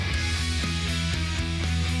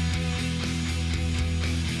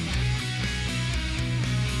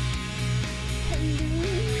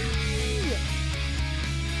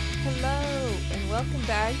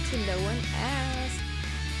back to No One Asked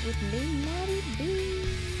with me, Maddie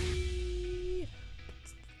B.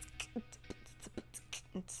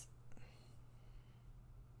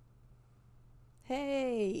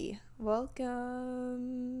 Hey,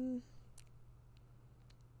 welcome.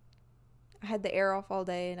 I had the air off all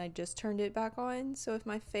day and I just turned it back on, so if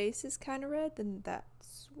my face is kind of red, then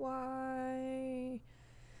that's why.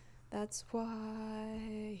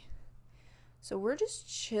 So we're just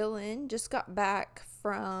chilling. Just got back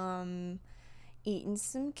from eating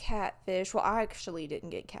some catfish. Well, I actually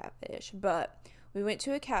didn't get catfish, but we went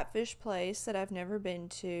to a catfish place that I've never been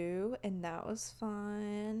to, and that was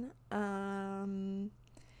fun.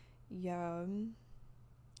 Yum.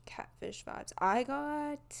 Catfish vibes. I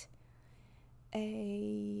got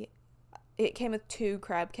it came with 2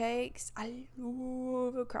 crab cakes. I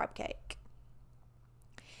love a crab cake.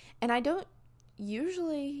 And I don't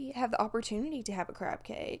usually have the opportunity to have a crab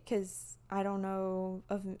cake because I don't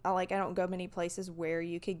go many places where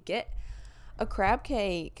you could get a crab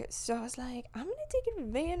cake. So I was like, I'm gonna take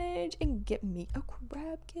advantage and get me a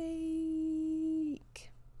crab cake.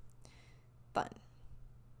 Fun.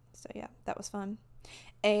 So yeah, that was fun.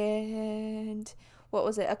 And what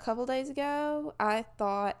was it? A couple days ago, I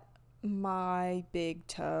thought my big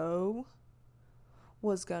toe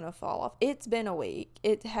was gonna fall off. It's been a week.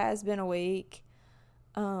 It has been a week.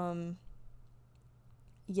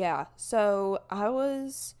 Yeah, so I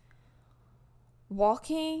was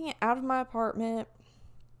walking out of my apartment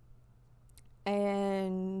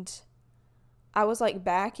and I was like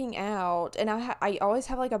backing out, and I always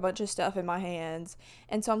have like a bunch of stuff in my hands,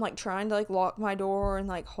 and so I'm like trying to like lock my door and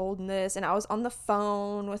like holding this, and I was on the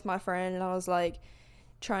phone with my friend and I was like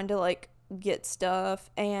trying to like get stuff,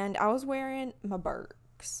 and I was wearing my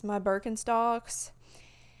Birkenstocks,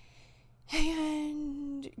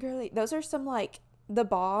 and girly, those are some like the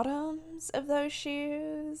bottoms of those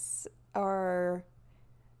shoes are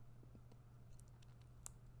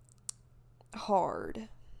hard,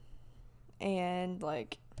 and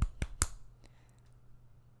like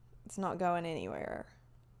it's not going anywhere,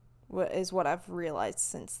 is what I've realized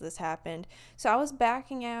since this happened. So I was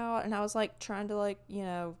backing out and I was like trying to like,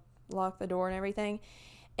 lock the door and everything,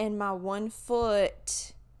 and my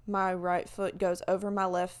right foot goes over my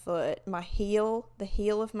left foot. The heel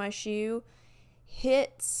of my shoe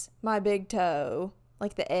hits my big toe,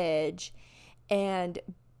 like the edge, and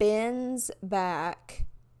bends back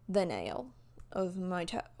the nail of my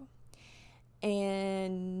toe.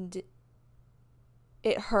 And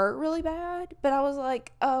it hurt really bad, but I was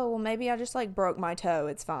like, oh, well, maybe I just like broke my toe.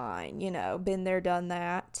 It's fine, been there, done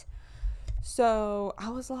that. So I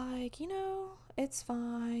was like, it's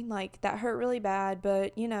fine. Like, that hurt really bad,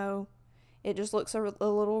 but, it just looks a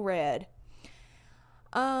little red.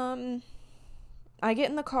 I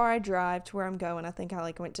get in the car, I drive to where I'm going. I think I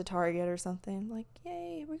like went to Target or something. Like,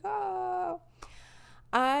 yay, here we go.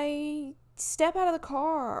 I step out of the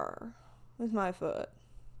car with my foot,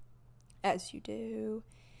 as you do,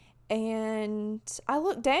 and I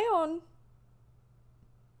look down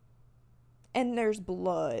and there's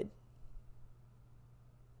blood.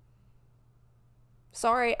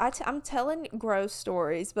 Sorry, I'm telling gross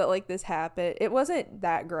stories, but like this happened. It wasn't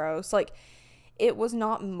that gross. Like, it was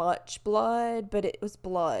not much blood, but it was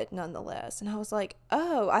blood nonetheless. And I was like,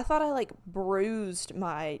 oh, I thought I like bruised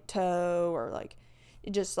my toe, or like it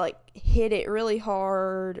just like hit it really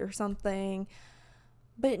hard or something.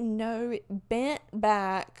 But no, it bent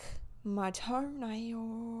back my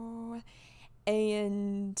toenail,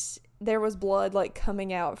 and there was blood like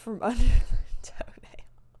coming out from under the toenail.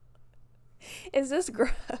 Is this gross?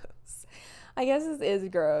 I guess this is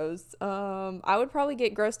gross. I would probably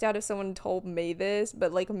get grossed out if someone told me this,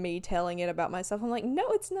 but like me telling it about myself, I'm like, no,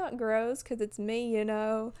 it's not gross because it's me,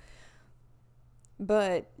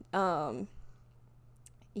 But,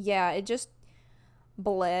 yeah, it just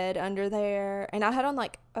bled under there, and I had on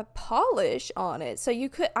like a polish on it, so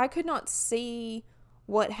I could not see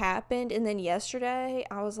what happened. And then yesterday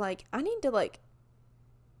I was like, I need to like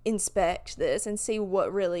inspect this and see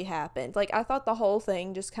what really happened. Like, I thought the whole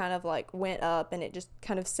thing just kind of like went up and it just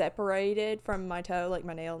kind of separated from my toe, like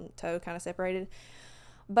my nail and toe kind of separated,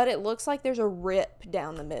 but it looks like there's a rip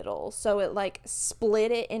down the middle, so it like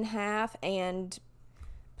split it in half and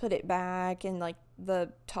put it back, and like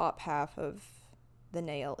the top half of the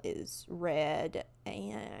nail is red,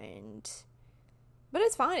 but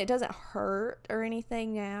it's fine. It doesn't hurt or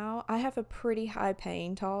anything now. I have a pretty high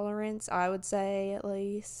pain tolerance, I would say, at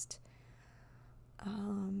least.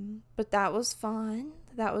 But that was fun.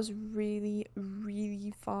 That was really,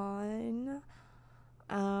 really fun.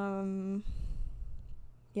 Yeah,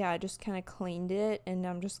 I just kind of cleaned it, and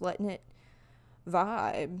I'm just letting it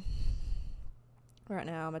vibe right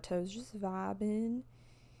now. My toes just vibing,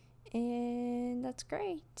 and that's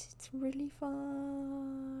great. It's really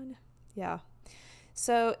fun. Yeah.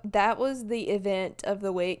 So that was the event of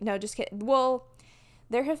the week. No, just kidding. Well,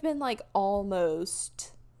 there have been like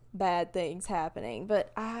almost bad things happening,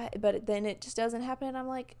 but then it just doesn't happen, and I'm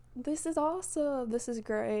like, this is awesome. This is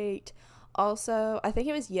great. Also, I think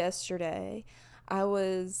it was yesterday, I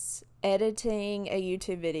was editing a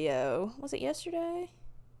YouTube video. Was it yesterday?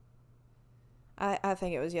 I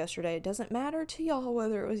think it was yesterday. It doesn't matter to y'all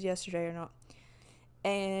whether it was yesterday or not.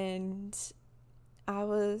 And I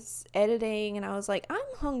was editing, and I was like, I'm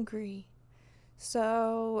hungry.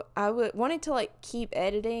 So I wanted to like keep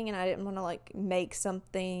editing, and I didn't want to like make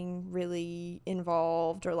something really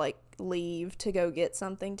involved or like leave to go get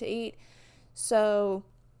something to eat. So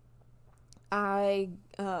I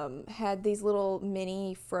had these little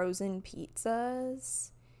mini frozen pizzas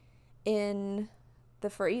in the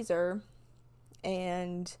freezer,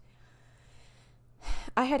 and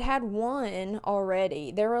I had one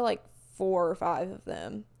already. There were like 4 or 5 of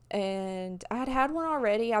them. And I had one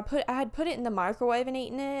already. I had put it in the microwave and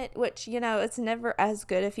eaten it, which, it's never as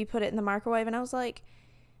good if you put it in the microwave. And I was like,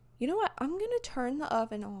 you know what? I'm going to turn the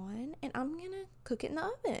oven on, and I'm going to cook it in the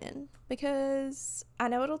oven because I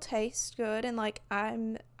know it'll taste good, and like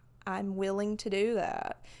I'm willing to do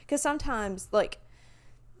that. Cuz sometimes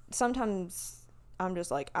I'm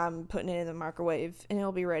just like, I'm putting it in the microwave and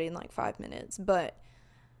it'll be ready in like 5 minutes. But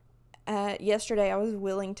yesterday I was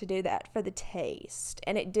willing to do that for the taste,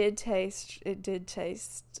 and it did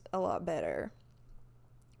taste a lot better.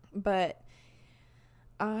 But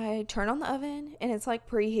I turn on the oven, and it's like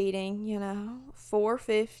preheating,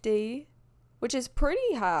 450, which is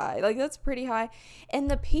pretty high. Like, that's pretty high.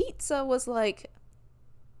 And the pizza was like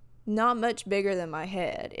not much bigger than my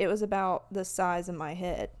head. It was about the size of my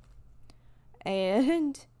head.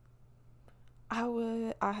 And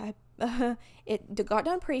it got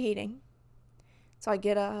done preheating. So I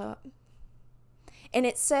get up, and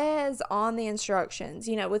it says on the instructions,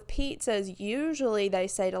 with pizzas, usually they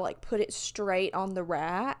say to like put it straight on the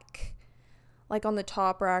rack, like on the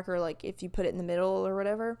top rack, or like if you put it in the middle or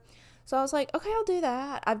whatever. So I was like, okay, I'll do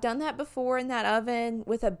that. I've done that before in that oven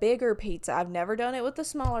with a bigger pizza. I've never done it with a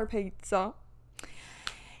smaller pizza.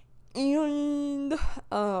 And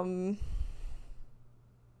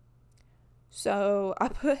so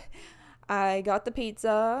I got the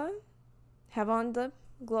pizza, have on the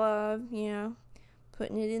glove,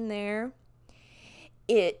 putting it in there.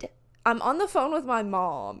 I'm on the phone with my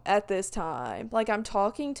mom at this time. Like, I'm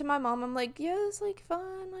talking to my mom. I'm like, yeah, it's like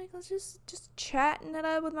fun. Like, let's just chatting it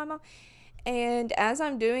up with my mom. And as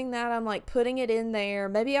I'm doing that, I'm like putting it in there.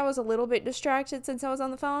 Maybe I was a little bit distracted since I was on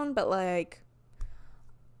the phone, but like,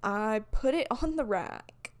 I put it on the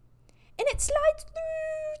rack, and it slides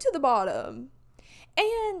through to the bottom.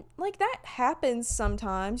 And like, that happens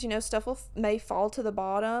sometimes, stuff may fall to the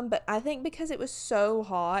bottom, but I think because it was so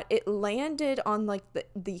hot, it landed on like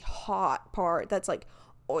the hot part. That's like,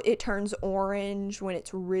 it turns orange when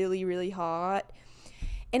it's really, really hot,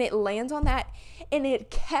 and it lands on that, and it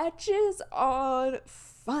catches on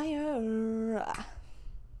fire.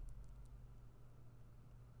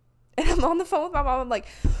 And I'm on the phone with my mom. I'm like,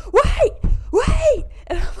 wait,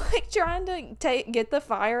 and I'm like trying to get the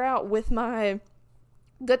fire out with my.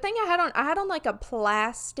 Good thing I had on like a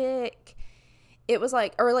plastic, it was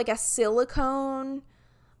like, or like a silicone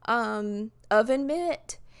oven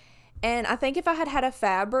mitt. And I think if I had a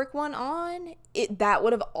fabric one on, that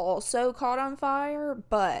would have also caught on fire.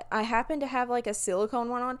 But I happened to have like a silicone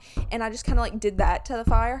one on, and I just kind of like did that to the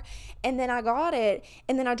fire. And then I got it,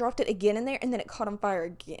 and then I dropped it again in there, and then it caught on fire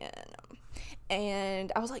again.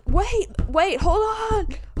 And I was like, wait, hold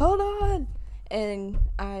on. And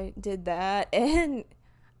I did that, and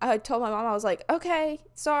I told my mom, I was like, okay,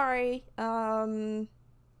 sorry,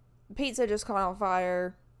 pizza just caught on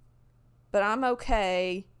fire, but I'm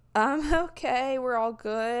okay, we're all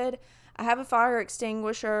good. I have a fire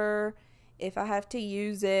extinguisher if I have to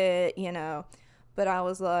use it, but I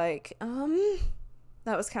was like, that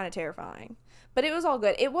was kind of terrifying, but it was all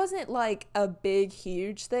good. It wasn't like a big,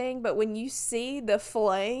 huge thing, but when you see the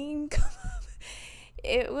flame come up,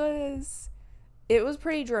 it was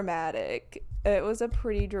pretty dramatic. It was a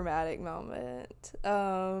pretty dramatic moment.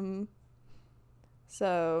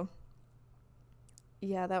 So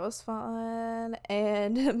yeah, that was fun.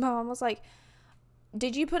 And Mom was like,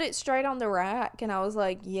 did you put it straight on the rack? And I was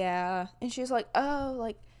like, yeah. And she was like, oh,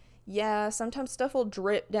 like, yeah, sometimes stuff will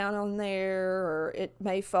drip down on there, or it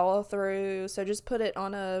may fall through, so just put it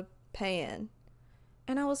on a pan.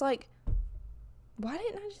 And I was like, why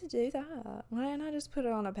didn't I just do that? Why didn't I just put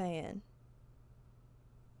it on a pan?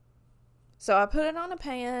 So I put it on a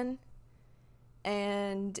pan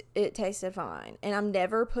and it tasted fine. And I'm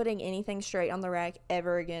never putting anything straight on the rack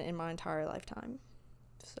ever again in my entire lifetime.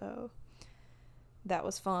 So that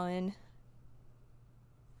was fun.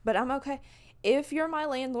 But I'm okay. If you're my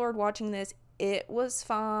landlord watching this, it was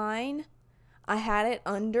fine. I had it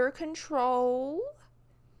under control.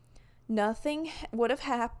 Nothing would have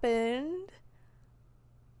happened.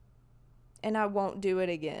 And I won't do it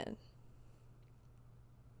again.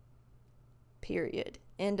 Period.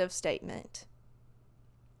 End of statement.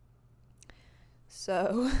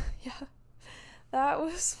 So, yeah, that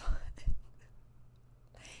was fun.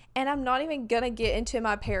 And I'm not even going to get into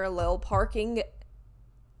my parallel parking.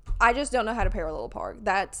 I just don't know how to parallel park.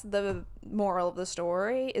 That's the moral of the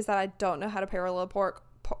story, is that I don't know how to parallel park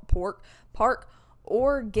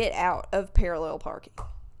or get out of parallel parking.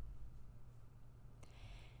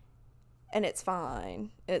 And it's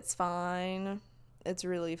fine. It's fine. It's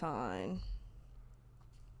really fine.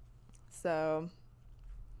 So,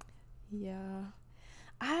 yeah.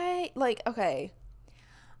 I like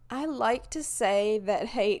to say that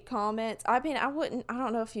hate comments, I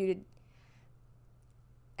don't know if you'd,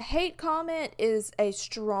 hate comment is a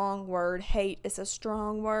strong word. Hate is a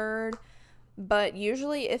strong word. But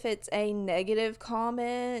usually if it's a negative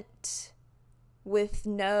comment with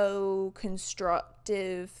no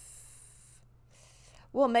constructive,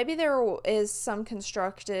 well, maybe there is some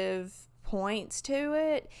constructive points to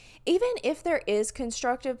it. Even if there is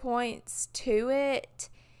constructive points to it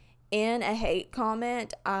in a hate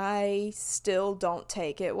comment, I still don't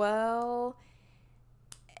take it well.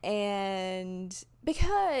 And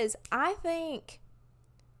because I think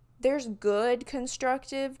there's good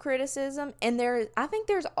constructive criticism, and there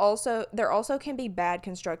also can be bad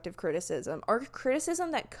constructive criticism, or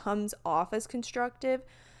criticism that comes off as constructive,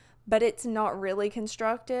 but it's not really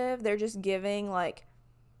constructive. They're just giving like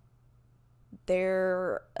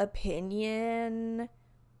their opinion,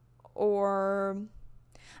 or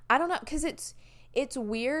I don't know, because it's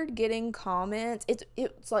weird getting comments.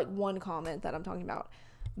 It's like one comment that I'm talking about,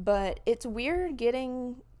 but it's weird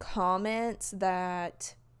getting comments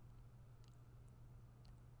that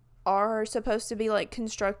are supposed to be like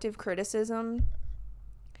constructive criticism,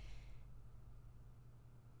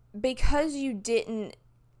 because you didn't.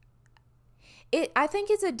 I think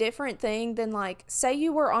it's a different thing than, like, say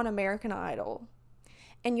you were on American Idol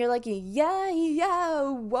and you're like, yeah,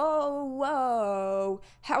 whoa,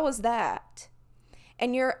 how was that?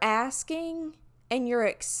 And you're asking and you're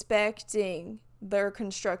expecting their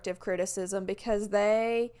constructive criticism, because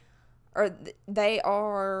they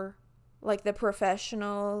are like the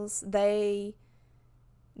professionals. They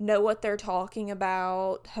know what they're talking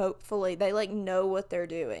about. Hopefully they like know what they're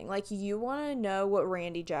doing. Like, you want to know what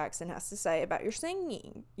Randy Jackson has to say about your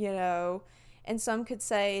singing, and some could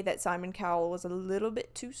say that Simon Cowell was a little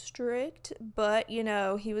bit too strict, but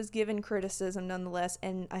he was given criticism nonetheless.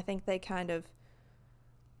 And I think they kind of,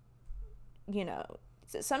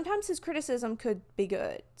 sometimes his criticism could be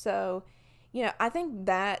good. So I think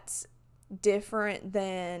that's different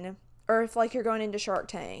than, or if like you're going into Shark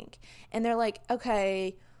Tank and they're like,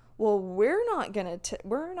 okay, well,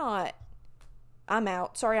 I'm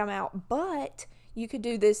out, but you could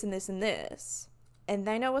do this and this and this. And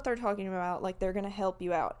they know what they're talking about. Like, they're going to help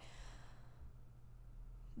you out.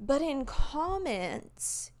 But in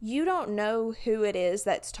comments, you don't know who it is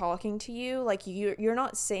that's talking to you. Like, you're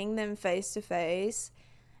not seeing them face to face.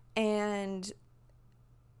 And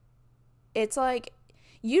it's like,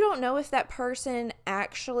 you don't know if that person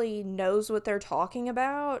actually knows what they're talking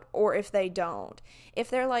about, or if they don't. If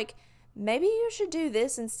they're like, maybe you should do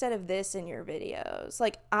this instead of this in your videos.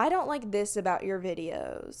 Like, I don't like this about your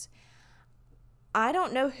videos. I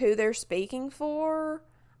don't know who they're speaking for.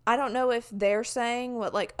 I don't know if they're saying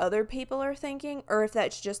what like other people are thinking, or if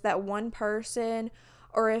that's just that one person,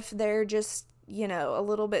 or if they're just, a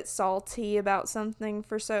little bit salty about something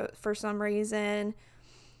for some reason.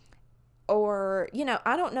 Or,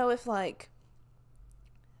 I don't know if like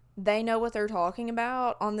they know what they're talking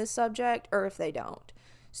about on this subject, or if they don't.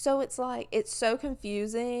 So it's like, it's so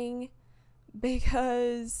confusing,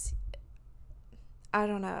 because I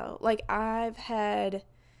don't know. Like, I've had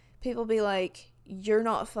people be like, you're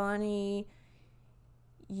not funny.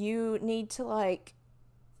 You need to like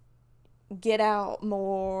get out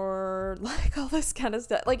more, like all this kind of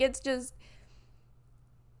stuff. Like, it's just,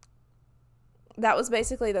 that was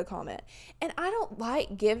basically the comment. And I don't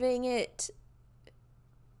like giving it,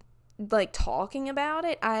 like, talking about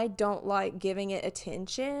it. I don't like giving it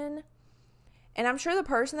attention. And I'm sure the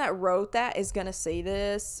person that wrote that is going to see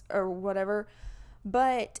this or whatever.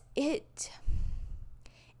 But it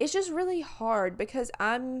it's just really hard because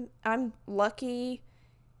I'm lucky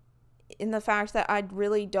in the fact that I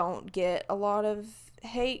really don't get a lot of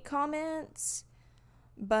hate comments,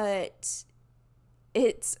 but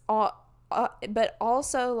it's all but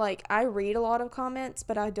also like I read a lot of comments,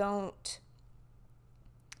 but I don't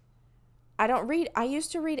read. I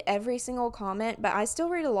used to read every single comment, but I still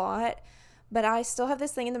read a lot. But I still have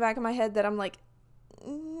this thing in the back of my head that I'm like,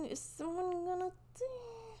 is someone gonna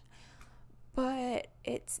but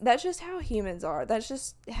that's just how humans are. That's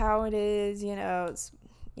just how it is, it's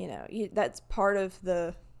that's part of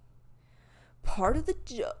the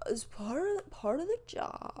job,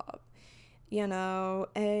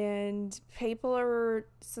 and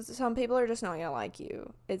some people are just not gonna like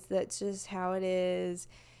you. That's just how it is.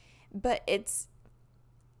 But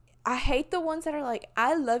I hate the ones that are like,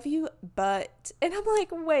 I love you, but, and I'm like,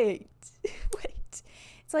 wait.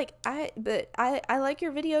 It's like, I like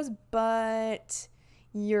your videos, but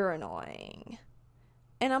you're annoying.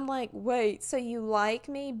 And I'm like, wait, so you like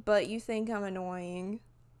me, but you think I'm annoying?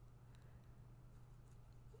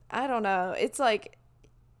 I don't know. It's like,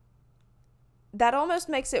 that almost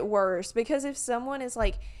makes it worse, because if someone is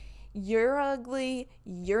like, you're ugly,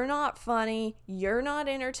 you're not funny, you're not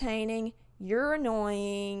entertaining, you're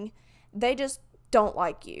annoying, they just don't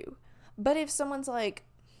like you. But if someone's like,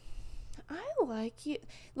 I like you,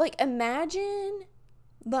 like, imagine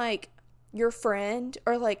like your friend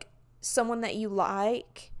or like someone that you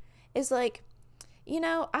like is like,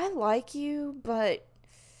 I like you, but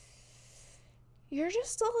you're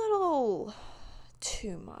just a little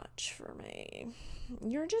too much for me.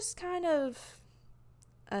 You're just kind of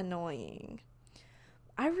annoying.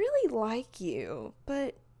 I really like you,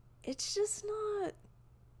 but it's just not.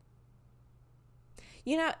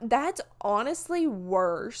 That's honestly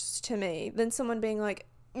worse to me than someone being like,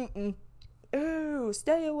 ooh,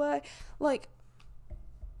 stay away. Like,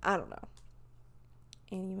 I don't know.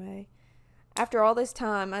 Anyway, after all this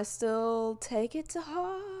time, I still take it to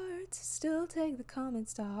heart. Still take the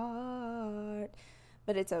comments to heart.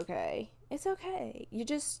 But it's okay. It's okay.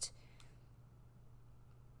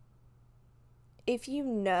 If you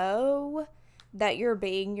know that you're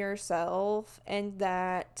being yourself and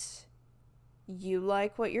that you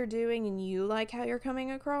like what you're doing and you like how you're coming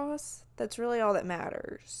across, that's really all that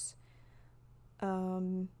matters.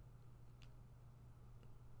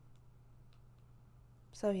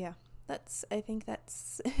 So yeah, I think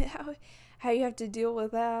that's how you have to deal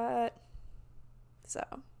with that. So,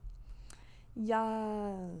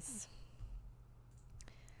 yes.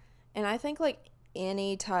 And I think like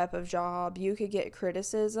any type of job, you could get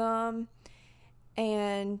criticism,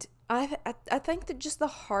 and I think that just the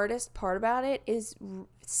hardest part about it is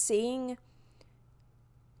seeing.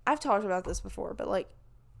 I've talked about this before, but like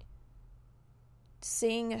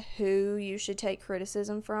seeing who you should take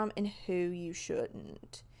criticism from and who you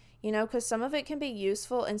shouldn't. Because some of it can be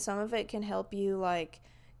useful and some of it can help you like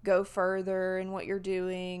go further in what you're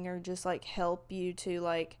doing, or just like help you to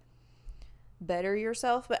like better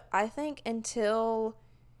yourself. But I think until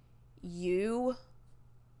you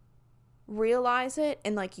realize it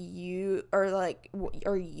and like you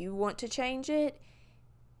want to change it,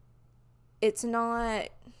 it's not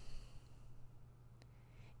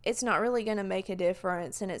really gonna make a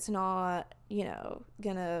difference, and it's not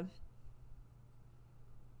gonna,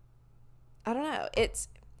 I don't know.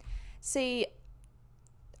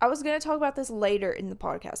 I was gonna talk about this later in the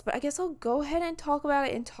podcast, but I guess I'll go ahead and talk about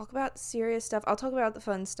it and talk about serious stuff. I'll talk about the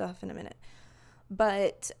fun stuff in a minute.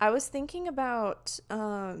 But I was thinking about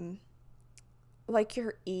like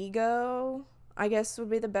your ego, I guess would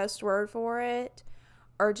be the best word for it,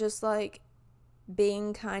 or just like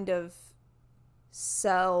being kind of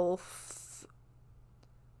self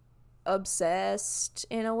obsessed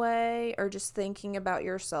in a way, or just thinking about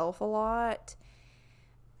yourself a lot.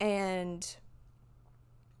 And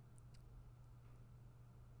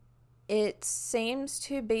it seems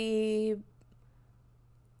to be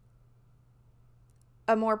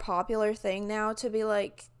a more popular thing now to be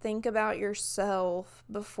like, think about yourself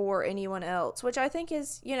before anyone else, which I think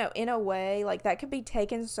is, in a way, like that could be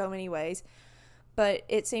taken so many ways, but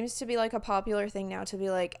it seems to be like a popular thing now to be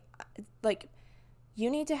like you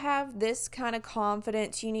need to have this kind of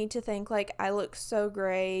confidence. You need to think like, I look so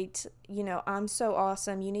great, I'm so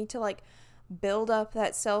awesome. You need to like build up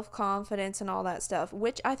that self-confidence and all that stuff,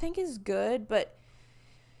 which I think is good, but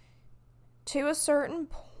to a certain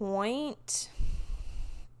point,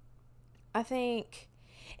 I think,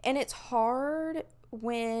 and it's hard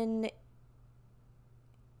when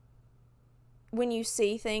you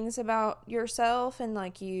see things about yourself and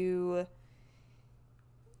like you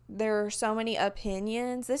there are so many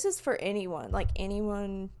opinions. This is for anyone. Like,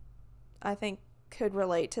 anyone, I think, could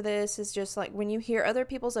relate to this. Is just like when you hear other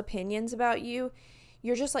people's opinions about you,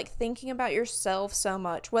 you're just like thinking about yourself so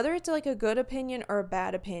much, whether it's like a good opinion or a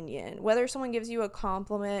bad opinion, whether someone gives you a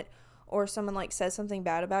compliment or someone like says something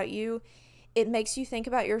bad about you, it makes you think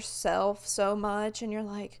about yourself so much, and you're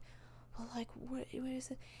like, well, like, what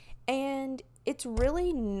is it? And it's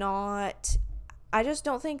really not, I just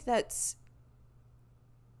don't think that's,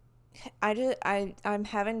 I'm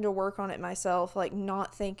having to work on it myself, like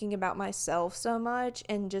not thinking about myself so much,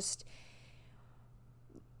 and just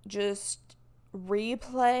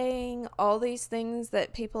replaying all these things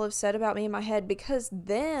that people have said about me in my head, because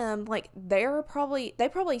them, like, they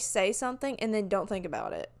probably say something and then don't think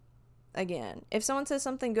about it again. If someone says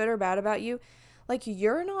something good or bad about you, like,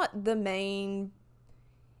 you're not the main,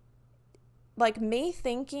 like, me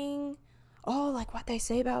thinking, oh, like, what they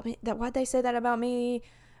say about me, why'd they say that about me,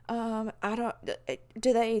 I don't,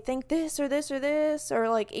 do they think this or this or this, or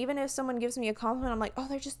like, even if someone gives me a compliment, I'm like, oh,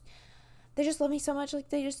 they just love me so much, like,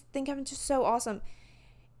 they just think I'm just so awesome.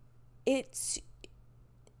 It's,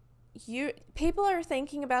 people are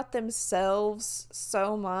thinking about themselves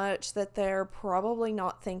so much that they're probably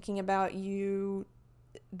not thinking about you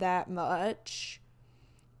that much,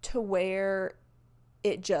 to where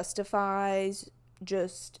it justifies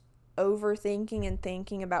just overthinking and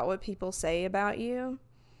thinking about what people say about you,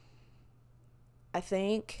 I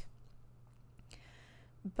think.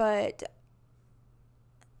 But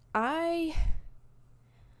I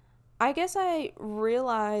guess I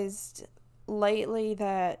realized lately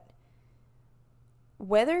that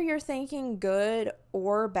whether you're thinking good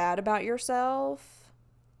or bad about yourself,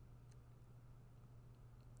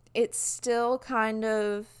 it's still kind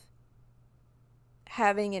of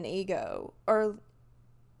having an ego. Or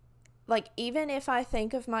like, even if I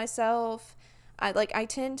think of myself, I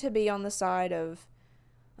tend to be on the side of,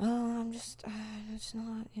 oh, I'm just, it's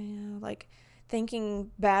not, like, thinking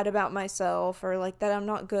bad about myself, or like that I'm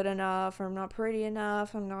not good enough, or I'm not pretty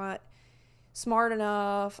enough, I'm not smart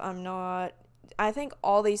enough, I think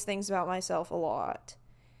all these things about myself a lot.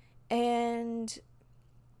 And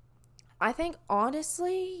I think,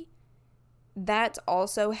 honestly, that's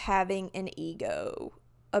also having an ego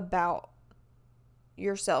about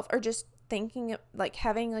yourself, or just thinking, like,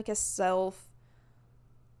 having like a self,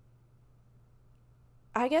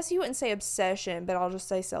 I guess you wouldn't say obsession, but I'll just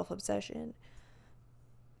say self-obsession.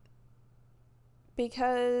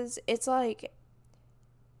 Because it's like,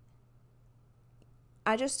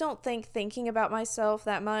 I just don't think thinking about myself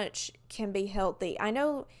that much can be healthy. I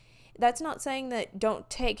know that's not saying that don't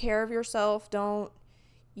take care of yourself, don't,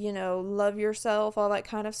 love yourself, all that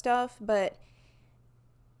kind of stuff, but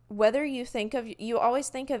whether you always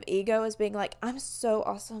think of ego as being like, I'm so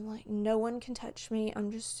awesome, like, no one can touch me,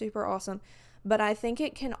 I'm just super awesome. But I think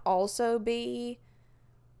it can also be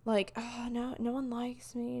like, oh, no one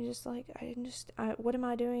likes me, just like, what am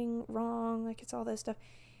I doing wrong? Like, it's all this stuff.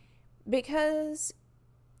 Because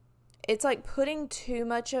it's like putting too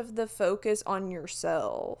much of the focus on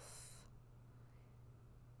yourself.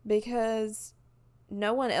 Because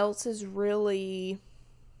no one else is really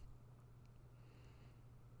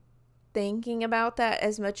thinking about that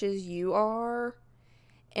as much as you are.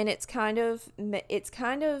 And it's kind of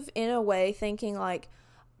in a way thinking like,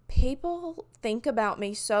 people think about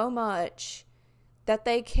me so much that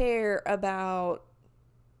they care about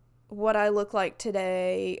what I look like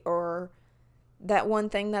today, or that one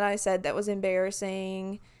thing that I said that was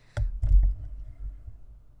embarrassing.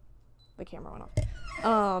 The camera went off.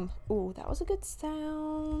 Ooh, that was a good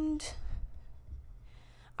sound.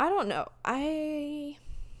 I don't know.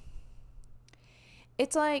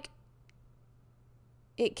 It's like,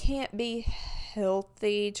 it can't be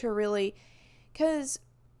healthy to really, because,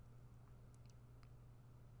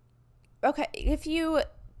 okay, if you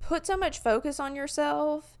put so much focus on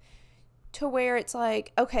yourself to where it's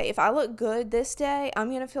like, okay, if I look good this day, I'm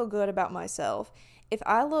going to feel good about myself. If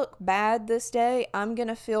I look bad this day, I'm going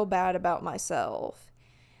to feel bad about myself.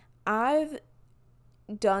 I've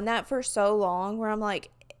done that for so long, where I'm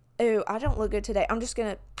like, ooh, I don't look good today. I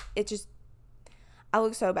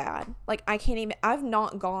look so bad. Like, I've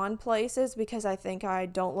not gone places because I think I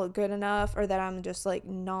don't look good enough, or that I'm just like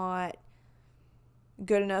not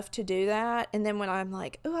good enough to do that. And then when I'm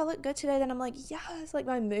like, oh, I look good today, then I'm like, yes, like,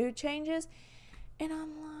 my mood changes, and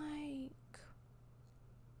I'm like,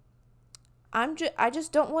 I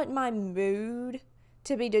just don't want my mood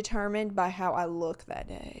to be determined by how I look that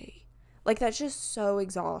day. Like, that's just so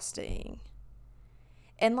exhausting.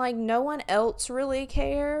 And like, no one else really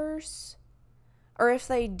cares. Or if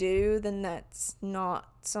they do, then that's not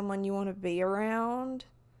someone you want to be around.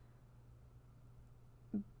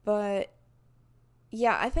 But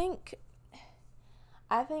yeah, I think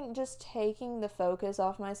just taking the focus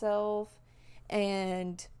off myself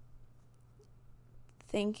and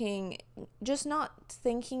thinking, just not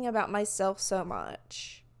thinking about myself so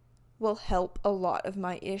much will help a lot of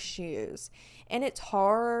my issues. And it's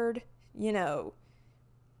hard, you know,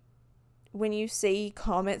 when you see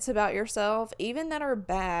comments about yourself, even that are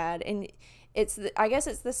bad, and I guess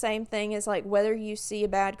it's the same thing as like whether you see a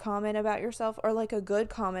bad comment about yourself or like a good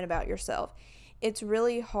comment about yourself. It's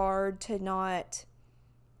really hard to not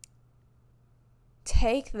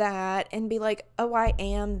take that and be like, oh, I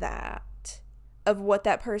am that. Of what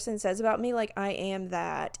that person says about me, like, I am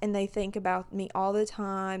that. And they think about me all the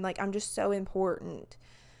time. Like, I'm just so important.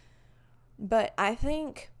 But I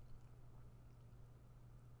think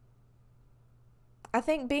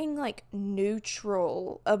being like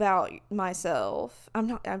neutral about myself.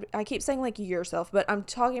 I keep saying like yourself, but I'm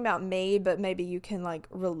talking about me, but maybe you can like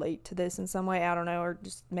relate to this in some way. I don't know, or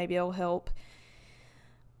just maybe it'll help.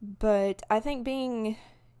 But I think being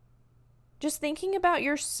just thinking about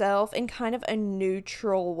yourself in kind of a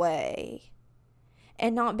neutral way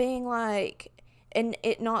and not being like, and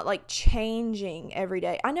it not like changing every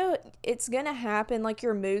day. I know it's gonna happen, like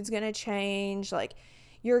your mood's gonna change, like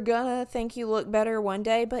you're gonna think you look better one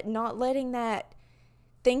day, but not letting that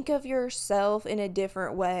think of yourself in a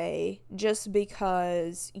different way just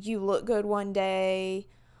because you look good one day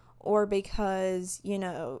or because,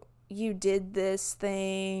 you did this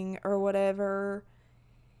thing or whatever.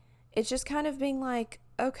 It's just kind of being like,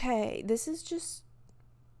 okay, this is just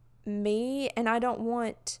me, and I don't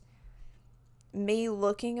want me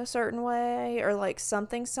looking a certain way or like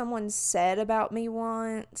something someone said about me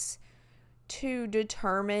once to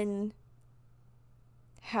determine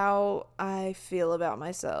how I feel about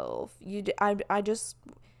myself.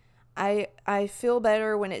 I feel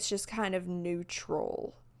better when it's just kind of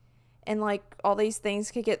neutral. And like all these things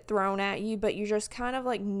could get thrown at you, but you're just kind of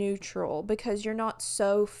like neutral because you're not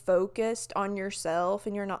so focused on yourself,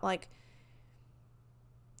 and you're not like,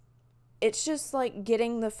 it's just like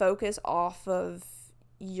getting the focus off of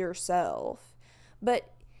yourself. But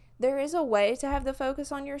there is a way to have the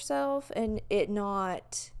focus on yourself and it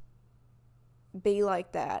not be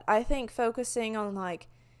like that. I think focusing on like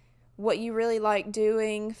what you really like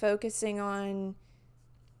doing, focusing on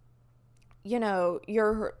your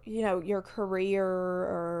career,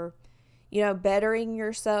 or bettering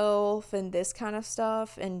yourself and this kind of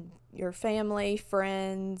stuff, and your family,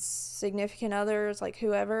 friends, significant others, like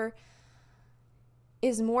whoever,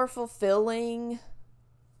 is more fulfilling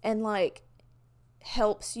and like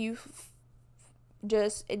helps you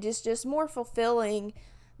just more fulfilling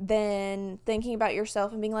than thinking about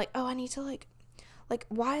yourself and being like, oh, I need to like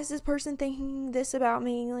why is this person thinking this about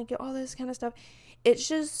me, like all this kind of stuff. It's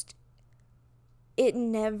just, it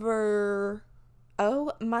never,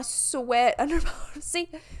 oh, my sweat under my, see,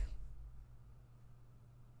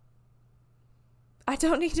 I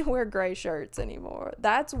don't need to wear gray shirts anymore.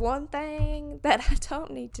 That's one thing that I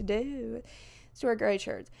don't need to do, is to wear gray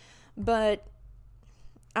shirts. But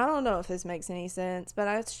I don't know if this makes any sense, but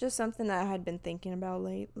it's just something that I had been thinking about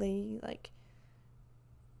lately. Like,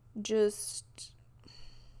 just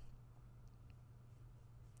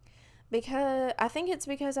because I think it's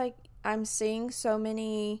because I'm seeing so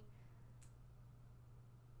many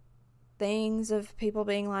things of people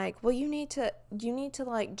being like, well, you need to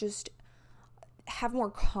like just have more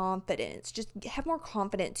confidence. Just have more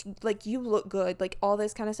confidence. Like, you look good, like all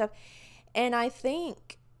this kind of stuff. And I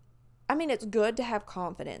mean, it's good to have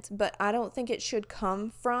confidence, but I don't think it should come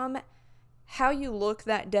from how you look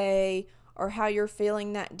that day or how you're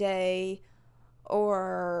feeling that day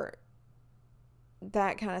or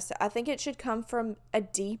that kind of stuff. I think it should come from a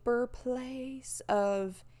deeper place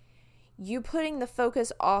of you putting the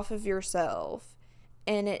focus off of yourself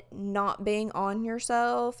and it not being on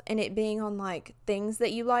yourself, and it being on like things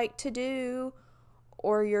that you like to do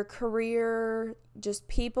or your career, just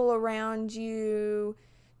people around you,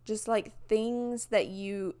 just like things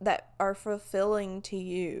that are fulfilling to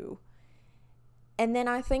you. And then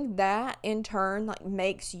I think that in turn like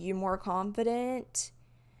makes you more confident,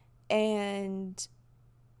 and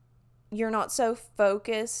you're not so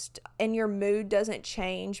focused, and your mood doesn't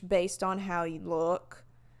change based on how you look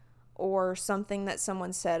or something that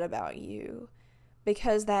someone said about you,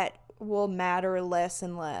 because that will matter less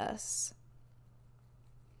and less.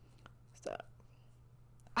 So,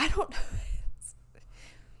 I don't know.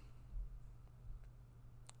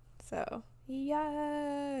 So,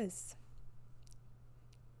 yes.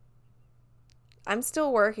 I'm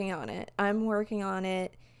still working on it. I'm working on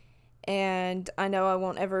it. And I know I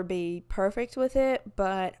won't ever be perfect with it,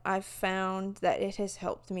 but I've found that it has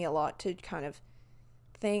helped me a lot to kind of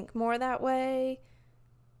think more that way.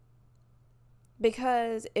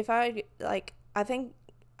 Because if I, like, I think,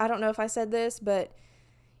 I don't know if I said this, but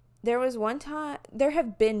there was one time, there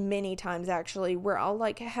have been many times actually, where I'll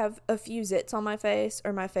like have a few zits on my face,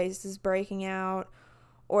 or my face is breaking out,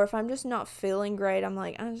 or if I'm just not feeling great, I'm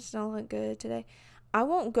like, I just don't look good today. I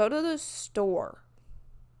won't go to the store,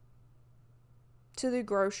 to the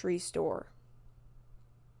grocery store,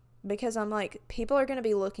 because I'm like, people are going to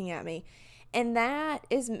be looking at me. And that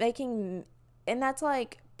is making, and that's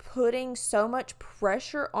like putting so much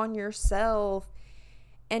pressure on yourself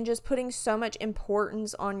and just putting so much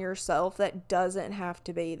importance on yourself that doesn't have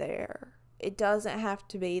to be there. It doesn't have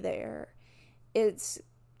to be there.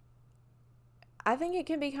 I think it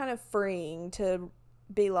can be kind of freeing to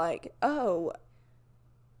be like, oh,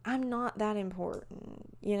 I'm not that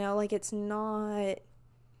important. You know, like it's not,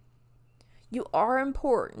 you are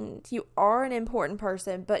important. You are an important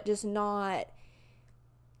person, but just not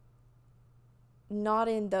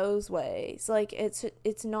in those ways. Like it's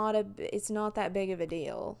not that big of a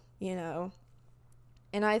deal, you know.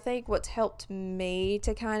 And I think what's helped me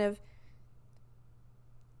to kind of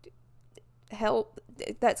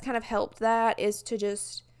that's kind of helped that is to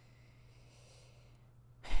just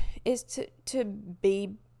to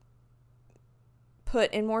be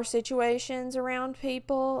put in more situations around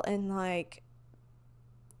people, and like,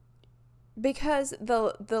 because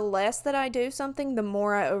the less that I do something, the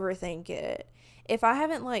more I overthink it. If I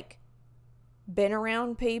haven't like been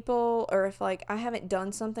around people, or if like I haven't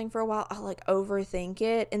done something for a while, I'll like overthink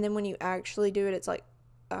it, and then when you actually do it, it's like,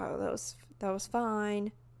 oh, that was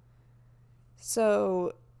fine.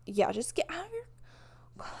 So yeah, just get out of your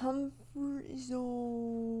comfort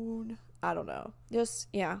zone. I don't know. Just,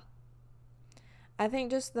 yeah. I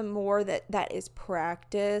think just the more that is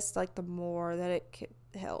practiced, like the more that it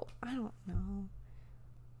could help. I don't know.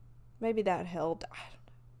 Maybe that helped. I don't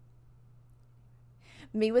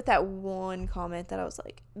know. Me with that one comment that I was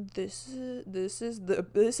like, this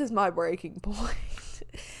is my breaking point.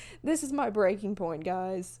 This is my breaking point,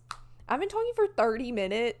 guys. I've been talking for 30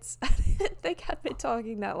 minutes. I didn't think I'd been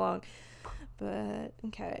talking that long. But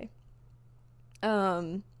okay.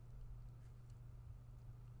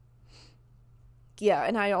 Yeah,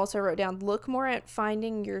 and I also wrote down, look more at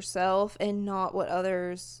finding yourself and not what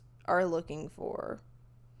others are looking for.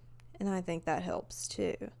 And I think that helps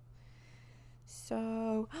too.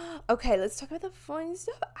 So, okay, let's talk about the fun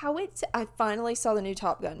stuff. I finally saw the new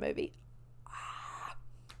Top Gun movie.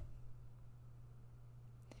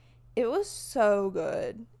 It was so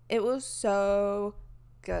good. It was so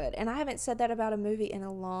good. And I haven't said that about a movie in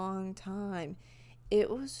a long time. It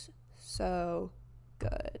was so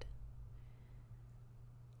good.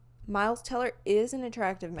 Miles Teller is an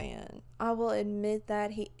attractive man. I will admit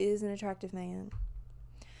that he is an attractive man.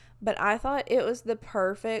 But I thought it was the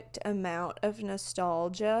perfect amount of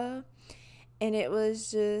nostalgia. And it was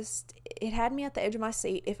just, it had me at the edge of my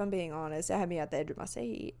seat, if I'm being honest. It had me at the edge of my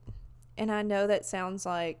seat. And I know that sounds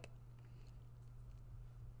like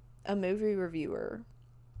a movie reviewer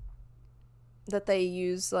that they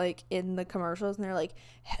use like in the commercials, and they're like,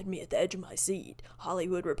 had me at the edge of my seat,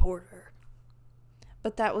 Hollywood Reporter.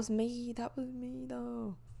 But that was me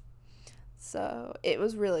though. So it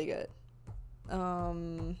was really good.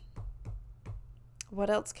 What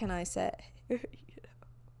else can I say?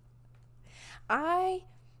 I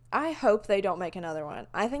hope they don't make another one.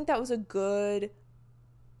 I think that was a good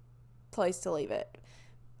place to leave it.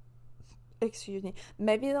 Excuse me.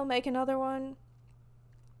 Maybe they'll make another one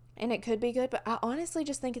and it could be good, but I honestly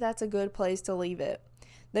just think that's a good place to leave it.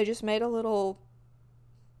 They just made a little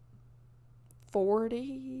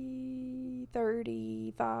 40,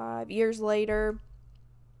 35 years later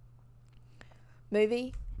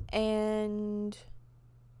movie, and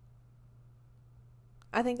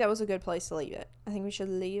I think that was a good place to leave it. I think we should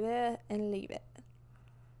leave it and leave it.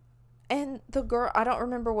 And the girl, I don't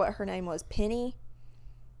remember what her name was, Penny.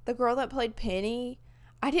 The girl that played Penny,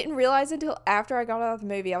 I didn't realize until after I got out of the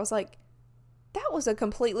movie. I was like, that was a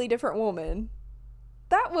completely different woman.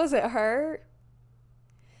 That wasn't her.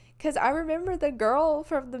 Because I remember the girl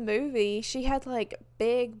from the movie, she had like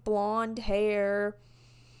big blonde hair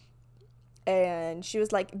and she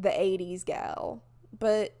was like the 80s gal.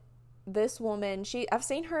 But this woman, I've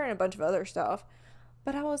seen her in a bunch of other stuff,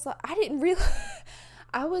 but I was like, I didn't realize,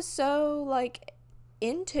 I was so like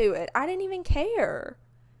into it. I didn't even care.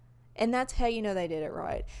 And that's how you know they did it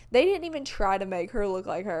right. They didn't even try to make her look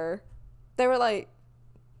like her. They were like,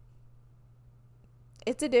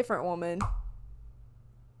 it's a different woman.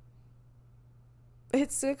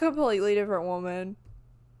 It's a completely different woman.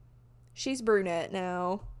 She's brunette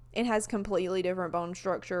now and has completely different bone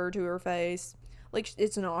structure to her face. Like,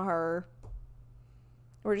 it's not her.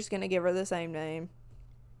 We're just gonna give her the same name.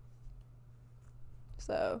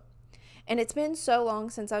 So, and it's been so long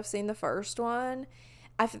since I've seen the first one.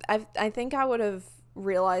 I think I would have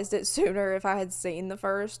realized it sooner if I had seen the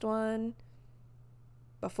first one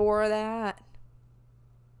before that.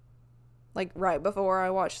 Like, right before I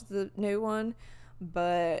watched the new one.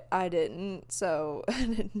 But I didn't, so I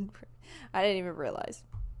didn't even realize.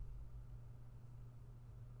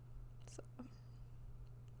 So,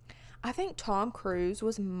 I think Tom Cruise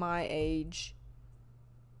was my age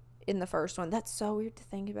in the first one. That's so weird to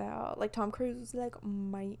think about. Like, Tom Cruise was like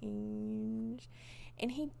my age.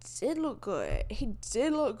 And he did look good. He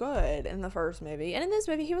did look good in the first movie. And in this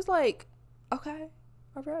movie, he was like, okay,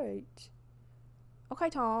 all right. Okay,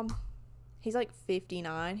 Tom. He's like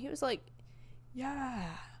 59. He was like, yeah.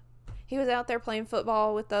 He was out there playing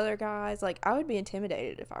football with the other guys. Like, I would be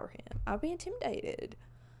intimidated if I were him. I'd be intimidated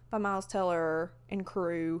by Miles Teller and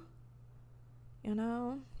crew. You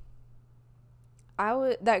know?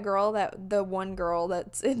 The one girl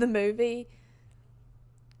that's in the movie,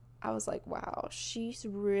 I was like, wow, she's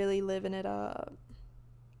really living it up.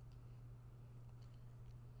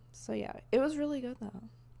 So yeah, it was really good though.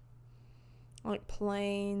 Like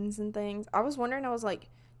planes and things. I was wondering, I was like,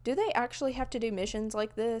 do they actually have to do missions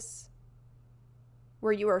like this?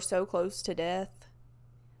 Where you are so close to death?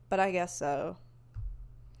 But I guess so.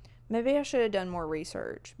 Maybe I should have done more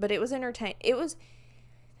research. But it was entertaining. It was...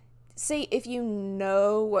 See, if you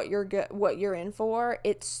know what you're in for,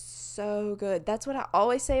 it's so good. That's what I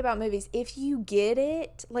always say about movies. If you get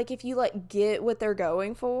it, like if you like get what they're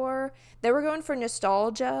going for, they were going for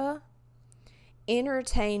nostalgia,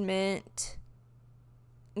 entertainment,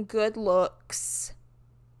 good looks,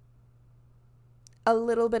 a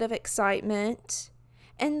little bit of excitement,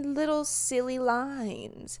 and little silly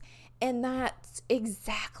lines. And that's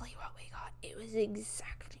exactly what we got. It was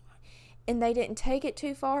exactly. And they didn't take it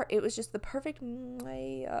too far. It was just the perfect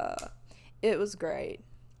way. It was great.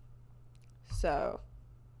 So,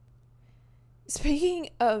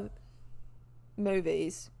 speaking of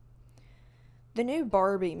movies, the new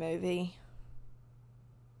Barbie movie.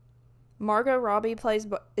 Margot Robbie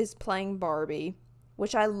is playing Barbie,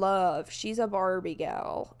 which I love. She's a Barbie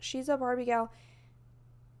gal.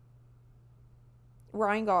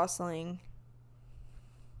 Ryan Gosling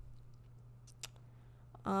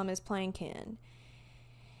is playing Ken.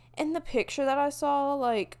 And the picture that I saw,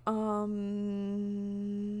 like, I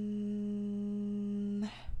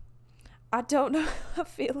don't know how I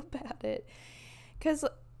feel about it. Because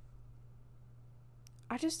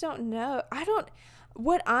I just don't know.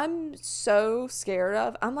 What I'm so scared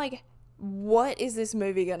of, I'm like, what is this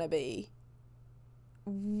movie gonna be?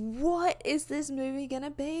 What is this movie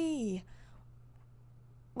gonna be?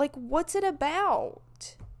 Like, what's it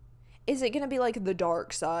about? Is it going to be like the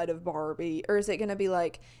dark side of Barbie? Or is it going to be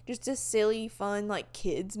like just a silly, fun, like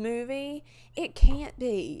kids movie? It can't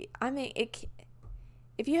be. I mean,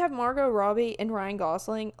 if you have Margot Robbie and Ryan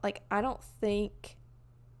Gosling, like, I don't think...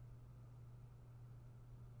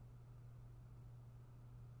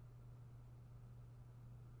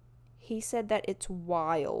 He said that it's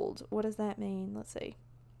wild. What does that mean? Let's see.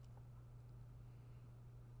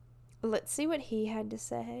 Let's see what he had to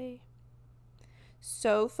say.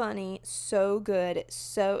 So funny, so good,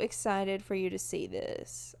 so excited for you to see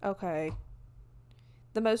this. Okay.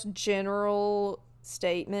 The most general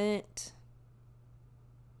statement.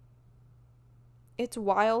 It's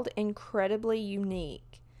wild, incredibly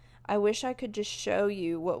unique. I wish I could just show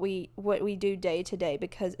you what we do day to day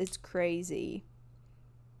because it's crazy.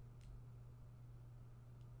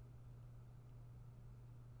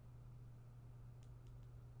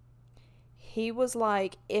 He was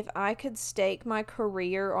like, if I could stake my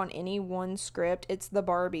career on any one script, it's the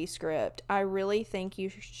Barbie script. I really think you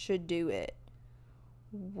should do it.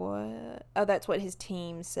 What? Oh, that's what his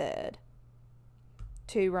team said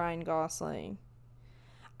to Ryan Gosling.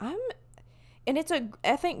 I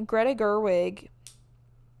think Greta Gerwig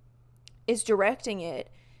is directing it,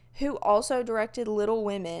 who also directed Little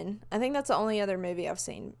Women. I think that's the only other movie I've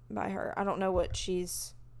seen by her. I don't know what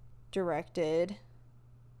she's directed.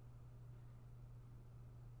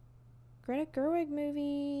 Greta Gerwig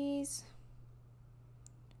movies.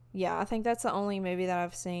 Yeah, I think that's the only movie that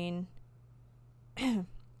I've seen.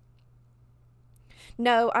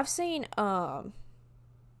 No, I've seen,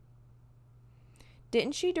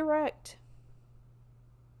 didn't she direct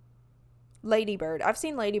Lady Bird? I've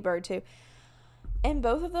seen Lady Bird too. And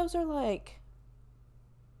both of those are like,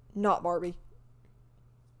 not Barbie.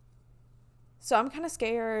 So I'm kind of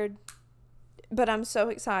scared, but I'm so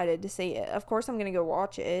excited to see it. Of course, I'm going to go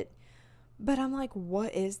watch it. But I'm like,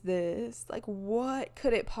 what is this? Like, what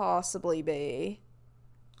could it possibly be?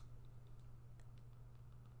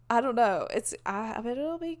 I don't know. I bet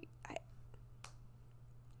it'll be.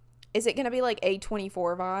 Is it going to be like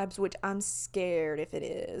A24 vibes? Which I'm scared if it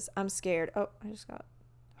is. I'm scared. Oh, I just got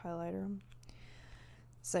highlighter.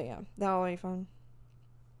 So, yeah, that'll be fun.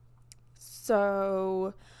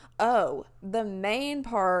 So, oh, the main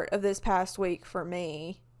part of this past week for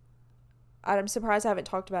me, I'm surprised I haven't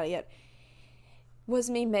talked about it yet, was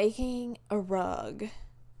me making a rug.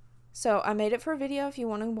 So I made it for a video. If you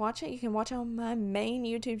want to watch it, you can watch it on my main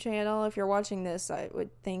YouTube channel. If you're watching this, I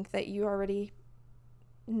would think that you already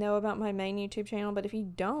know about my main YouTube channel, but if you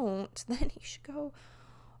don't, then you should go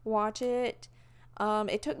watch it.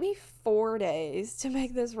 It took me 4 days to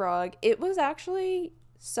make this rug. It was actually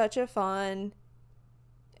such a fun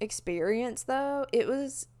experience, though.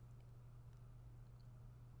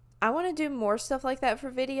 I want to do more stuff like that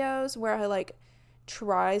for videos where I like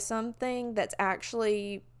try something that's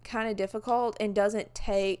actually kind of difficult and doesn't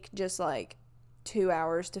take just like 2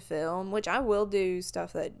 hours to film, which I will do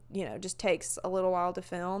stuff that, just takes a little while to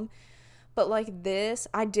film. But like this,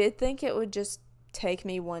 I did think it would just take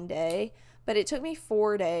me one day, but it took me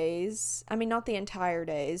 4 days. I mean, not the entire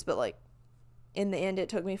days, but like in the end, it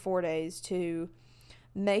took me 4 days to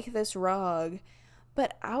make this rug.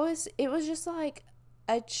 But it was just like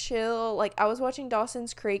a chill, like I was watching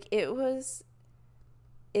Dawson's Creek. It was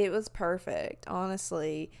perfect,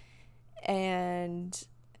 honestly. And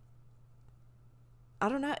I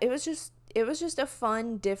don't know, it was just a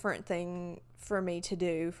fun, different thing for me to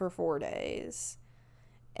do for 4 days.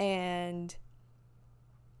 And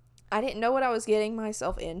I didn't know what I was getting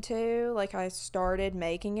myself into. Like, I started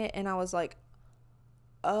making it and I was like,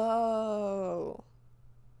 oh,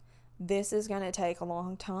 this is going to take a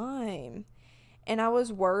long time. And I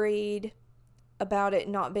was worried about it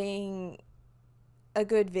not being a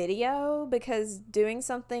good video, because doing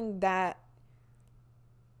something that,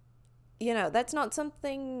 that's not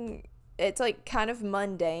something, it's like kind of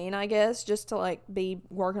mundane, I guess, just to like be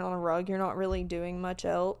working on a rug. You're not really doing much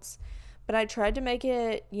else. But I tried to make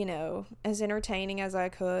it, as entertaining as I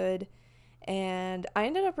could. And I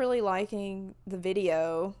ended up really liking the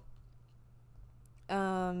video.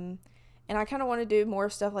 And I kind of want to do more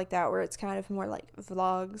stuff like that, where it's kind of more like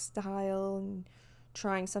vlog style and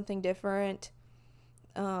trying something different.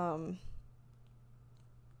 I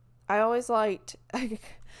always liked,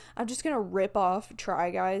 I'm just gonna rip off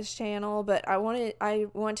Try Guys channel, but I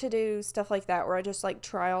want to do stuff like that, where I just like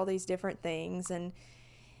try all these different things and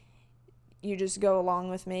you just go along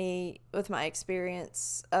with me with my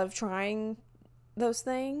experience of trying those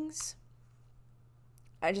things.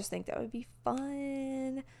 I just think that would be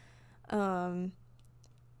fun.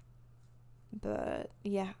 But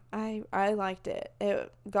yeah, I liked it.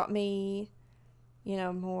 It got me,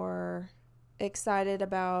 more excited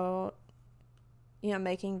about,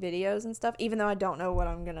 making videos and stuff, even though I don't know what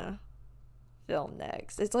I'm gonna film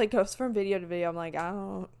next. It's like goes from video to video. I'm like, I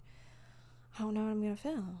don't know what I'm gonna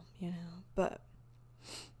film, but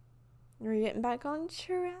we're getting back on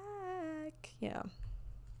track. Yeah.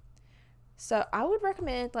 So I would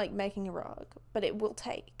recommend like making a rug, but it will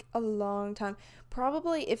take a long time.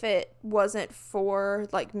 Probably if it wasn't for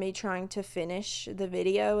like me trying to finish the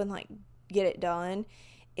video and like get it done,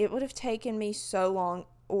 it would have taken me so long,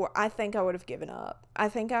 or I think I would have given up. I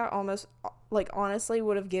think I almost, like, honestly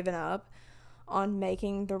would have given up on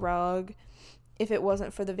making the rug if it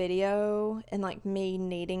wasn't for the video and like me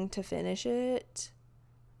needing to finish it.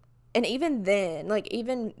 And even then,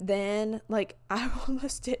 I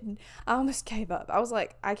almost didn't. I almost gave up. I was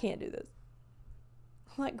like, I can't do this.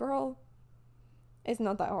 I'm like, girl, it's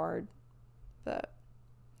not that hard. But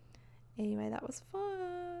anyway, that was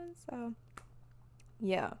fun. So,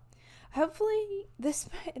 yeah. Hopefully this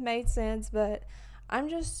made sense, but I'm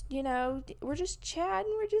just, we're just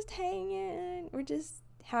chatting, we're just hanging, we're just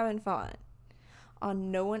having fun.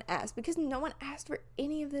 No one asked, because no one asked for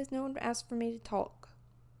any of this. No one asked for me to talk.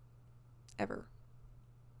 Ever.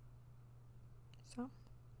 So,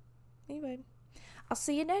 anyway, I'll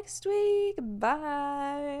see you next week.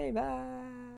 Bye. Bye.